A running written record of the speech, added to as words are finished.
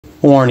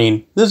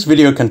Warning, this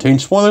video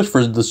contains spoilers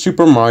for the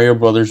Super Mario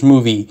Bros.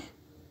 Movie.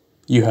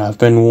 You have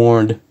been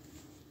warned.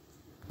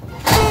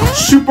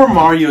 Super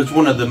Mario is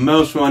one of the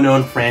most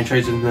well-known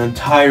franchises in the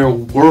entire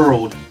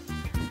world,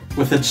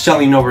 with it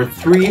selling over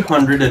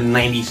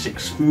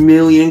 396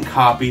 million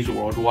copies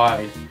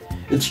worldwide.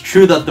 It's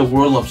true that the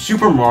world loves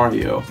Super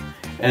Mario,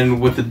 and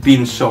with it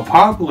being so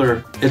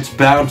popular, it's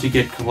bound to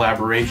get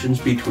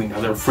collaborations between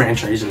other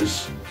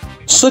franchises.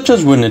 Such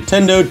as when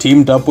Nintendo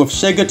teamed up with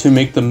Sega to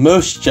make the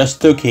most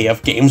just okay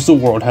of games the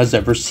world has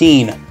ever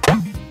seen.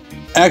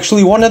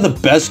 Actually, one of the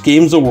best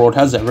games the world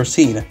has ever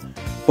seen.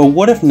 But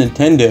what if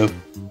Nintendo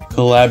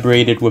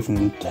collaborated with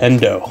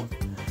Nintendo?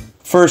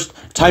 First,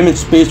 time and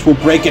space will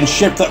break and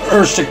shift the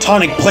Earth's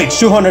tectonic plates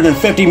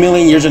 250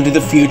 million years into the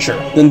future.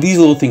 Then these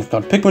little things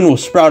called Pikmin will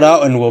sprout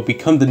out and will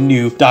become the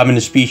new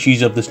dominant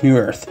species of this new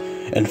Earth.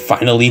 And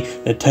finally,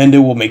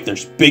 Nintendo will make their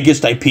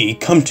biggest IP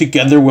come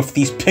together with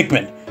these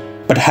Pikmin.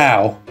 But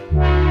how?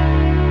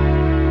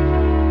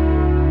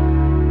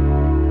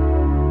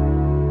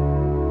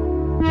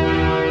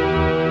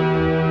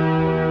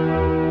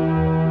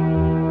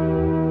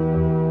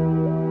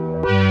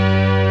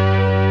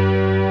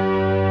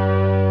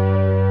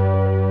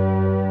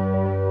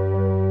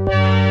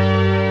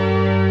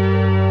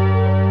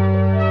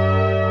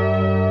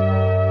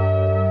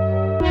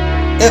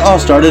 It all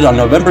started on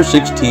November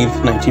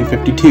 16th,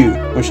 1952,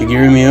 when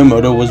Shigeru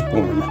Miyamoto was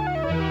born.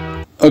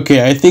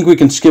 Okay, I think we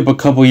can skip a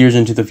couple years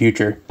into the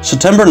future.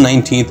 September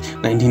 19th,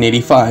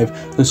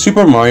 1985, the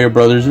Super Mario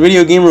Bros.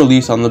 Video game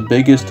released on the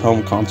biggest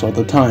home console at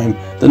the time,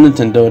 the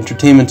Nintendo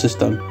Entertainment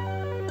System.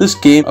 This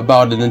game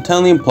about an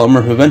Italian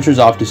plumber who ventures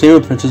off to save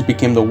a princess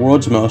became the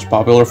world's most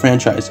popular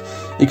franchise.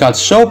 It got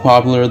so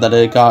popular that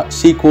it got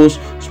sequels,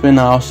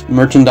 spin-offs,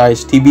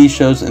 merchandise, TV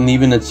shows, and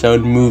even its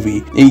own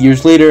movie. 8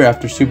 years later,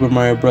 after Super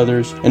Mario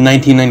Bros., in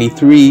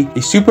 1993,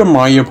 a Super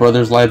Mario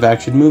Bros.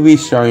 Live-action movie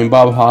starring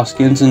Bob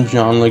Hoskins and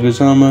John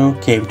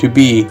Leguizamo came to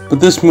be. But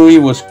this movie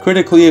was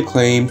critically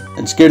acclaimed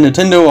and scared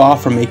Nintendo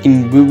off from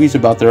making movies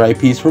about their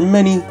IPs for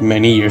many,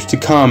 many years to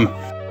come.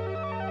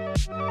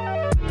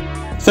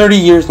 30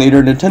 years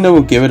later, Nintendo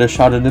would give it a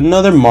shot at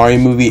another Mario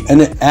movie,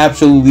 and it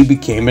absolutely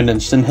became an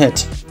instant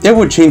hit. It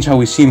would change how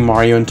we see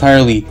Mario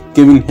entirely,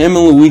 giving him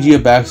and Luigi a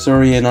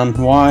backstory and on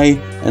why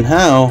and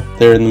how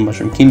they're in the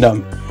Mushroom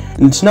Kingdom.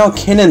 And it's now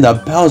canon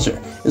that Bowser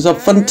is a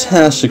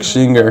fantastic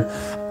singer.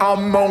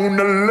 I'm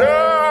gonna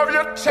love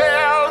you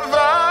till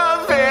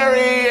the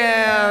very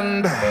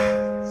end.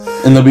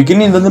 In the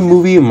beginning of the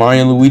movie,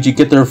 Mario and Luigi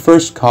get their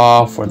first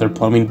call for their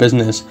plumbing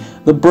business.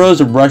 The bros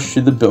rush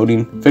to the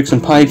building, fixing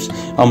pipes,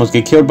 almost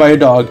get killed by a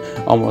dog,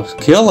 almost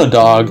kill a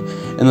dog.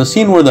 In the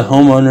scene where the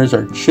homeowners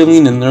are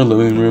chilling in their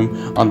living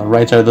room, on the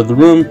right side of the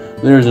room,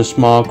 there is a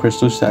small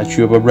crystal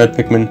statue of a red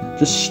Pikmin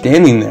just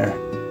standing there.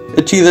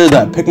 It's either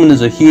that Pikmin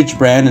is a huge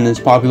brand and is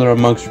popular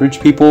amongst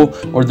rich people,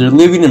 or they're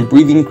living and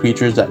breathing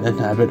creatures that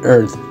inhabit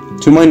Earth.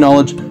 To my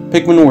knowledge,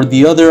 Pikmin were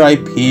the other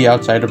IP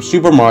outside of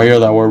Super Mario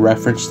that were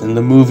referenced in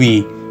the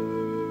movie.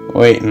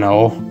 Wait,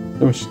 no.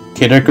 There was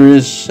Kid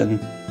Icarus and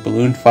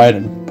Balloon Fight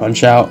and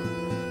Punch Out.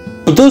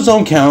 But those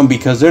don't count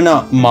because they're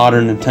not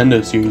modern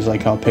Nintendo series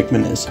like how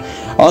Pikmin is.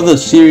 All the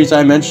series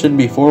I mentioned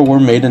before were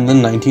made in the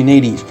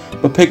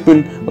 1980s, but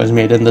Pikmin was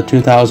made in the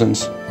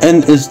 2000s,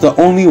 and is the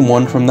only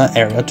one from that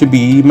era to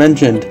be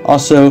mentioned.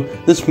 Also,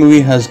 this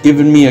movie has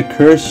given me a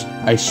curse,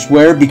 I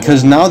swear,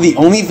 because now the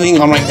only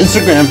thing on my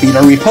Instagram feed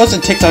are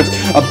reposted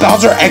TikToks of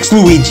Bowser x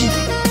Luigi.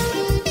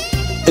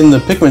 In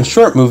the Pikmin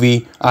short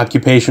movie,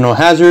 Occupational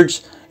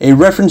Hazards, a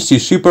reference to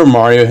Super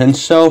Mario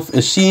himself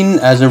is seen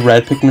as a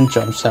red Pikmin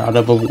jumps out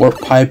of a warp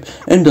pipe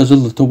and does a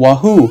little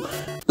wahoo.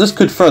 This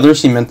could further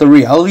cement the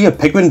reality of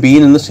Pikmin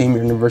being in the same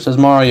universe as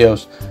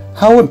Mario's.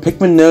 How would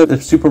Pikmin know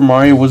if Super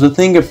Mario was a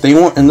thing if they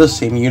weren't in the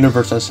same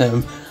universe as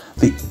him?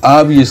 They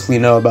obviously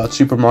know about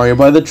Super Mario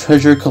by the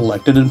treasure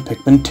collected in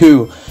Pikmin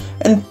 2.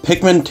 In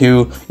Pikmin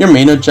 2, your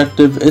main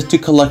objective is to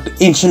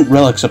collect ancient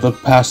relics of the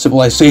past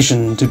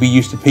civilization to be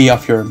used to pay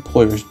off your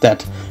employer's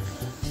debt.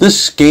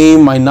 This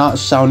game might not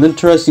sound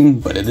interesting,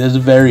 but it is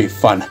very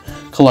fun.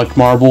 Collect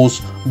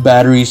marbles,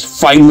 batteries,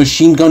 fight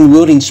machine gun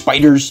wielding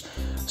spiders.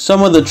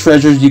 Some of the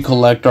treasures you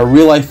collect are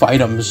real-life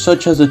items,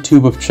 such as a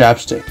tube of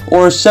chapstick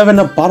or a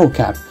 7-Up bottle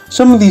cap.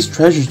 Some of these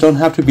treasures don't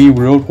have to be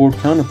real-world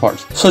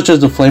counterparts, such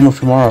as the Flame of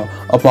Tomorrow,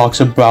 a box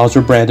of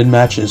Bowser-branded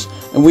matches.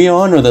 And we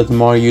all know that the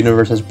Mario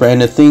universe has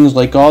branded things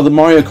like all the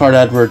Mario Kart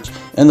adverts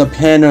and the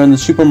piano in the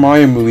Super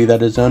Mario movie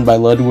that is owned by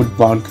Ludwig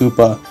von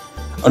Koopa.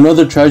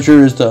 Another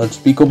treasure is the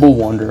Unspeakable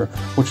Wonder,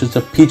 which is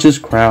the Peach's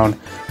crown.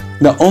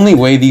 The only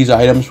way these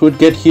items would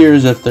get here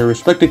is if their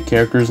respective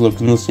characters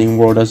lived in the same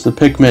world as the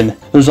Pikmin.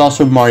 There's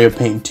also Mario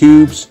Paint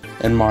tubes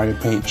and Mario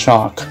Paint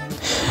chalk.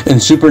 In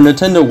Super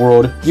Nintendo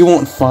World, you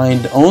won't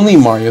find only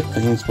Mario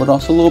things, but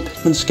also little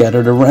Pikmin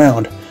scattered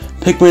around.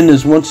 Pikmin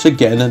is once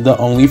again the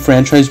only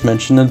franchise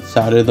mentioned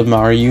outside of the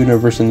Mario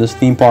universe in this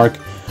theme park.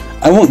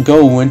 I won't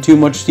go into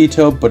much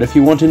detail, but if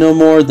you want to know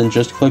more, then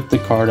just click the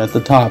card at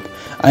the top.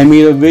 I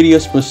made a video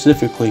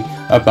specifically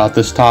about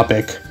this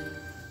topic.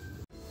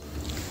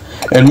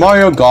 In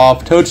Mario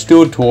Golf,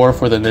 Toadstool Tour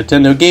for the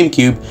Nintendo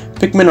GameCube,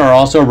 Pikmin are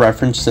also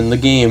referenced in the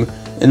game.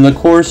 In the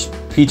course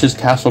Peach's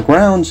castle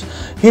grounds,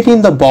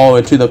 hitting the ball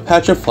into the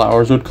patch of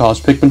flowers would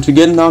cause Pikmin to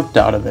get knocked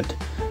out of it.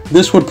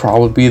 This would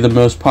probably be the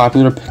most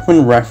popular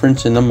Pikmin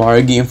reference in the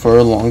Mario game for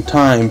a long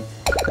time.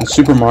 In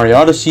Super Mario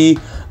Odyssey,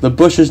 the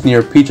bushes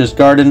near Peach's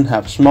garden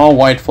have small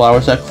white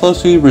flowers that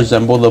closely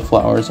resemble the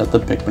flowers that the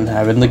Pikmin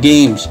have in the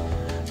games.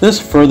 This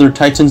further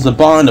tightens the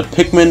bond of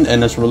Pikmin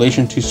and its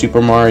relation to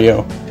Super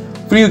Mario.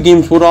 Video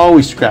games would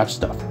always scrap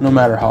stuff, no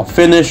matter how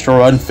finished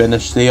or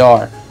unfinished they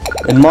are.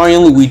 In Mario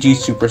 & Luigi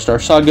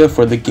Superstar Saga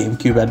for the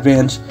GameCube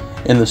Advance,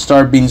 in the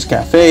Star Beans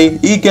Cafe,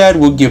 EGAD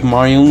will give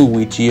Mario and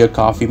Luigi a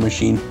coffee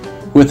machine.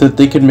 With it,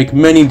 they can make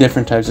many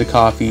different types of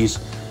coffees,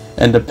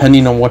 and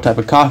depending on what type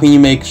of coffee you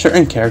make,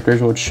 certain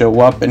characters would show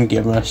up and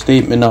give a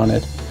statement on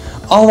it.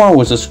 Alma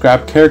was a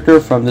scrap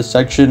character from this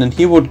section, and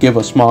he would give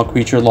a small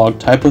creature log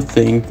type of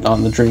thing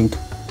on the drink.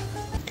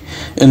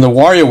 In the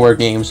WarioWare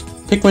games,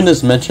 Pikmin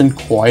is mentioned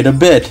quite a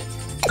bit.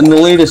 In the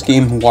latest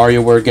game,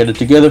 WarioWare Get It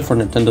Together for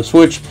Nintendo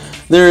Switch,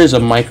 there is a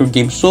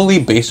microgame solely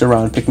based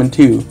around Pikmin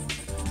 2.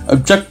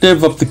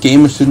 Objective of the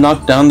game is to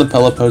knock down the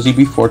Peloponnese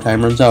before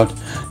time runs out.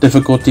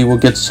 Difficulty will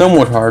get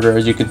somewhat harder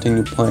as you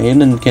continue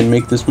playing and can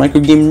make this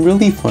microgame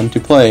really fun to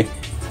play.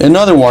 In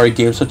other Wario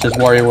games such as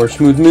WarioWare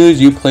Smooth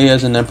Moves, you play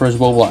as an Emperor's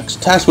Roblox,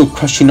 tasked with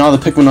crushing all the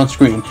Pikmin on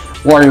screen.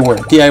 WarioWare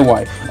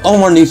DIY,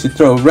 Olimar needs to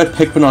throw a red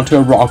Pikmin onto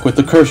a rock with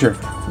the cursor.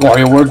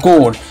 WarioWare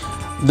Gold,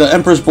 the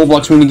Emperor's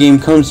Roblox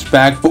minigame comes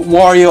back, but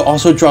Wario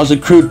also draws a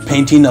crude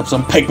painting of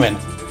some Pikmin.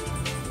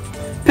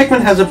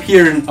 Pikmin has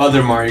appeared in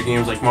other Mario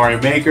games like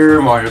Mario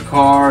Maker, Mario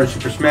Kart,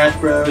 Super Smash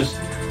Bros.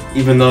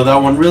 Even though that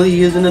one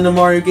really isn't in a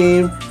Mario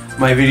game,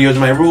 my video is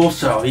my rule,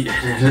 so it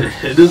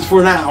is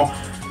for now.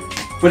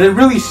 But it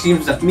really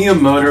seems that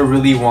Miyamoto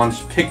really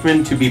wants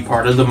Pikmin to be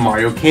part of the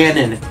Mario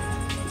canon.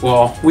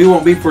 Well, we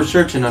won't be for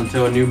certain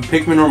until a new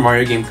Pikmin or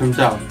Mario game comes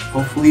out.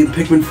 Hopefully in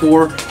Pikmin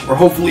 4, or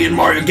hopefully in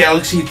Mario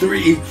Galaxy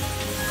 3.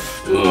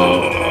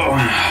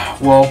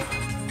 Well,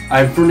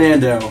 I'm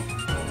Fernando,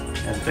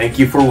 and thank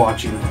you for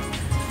watching.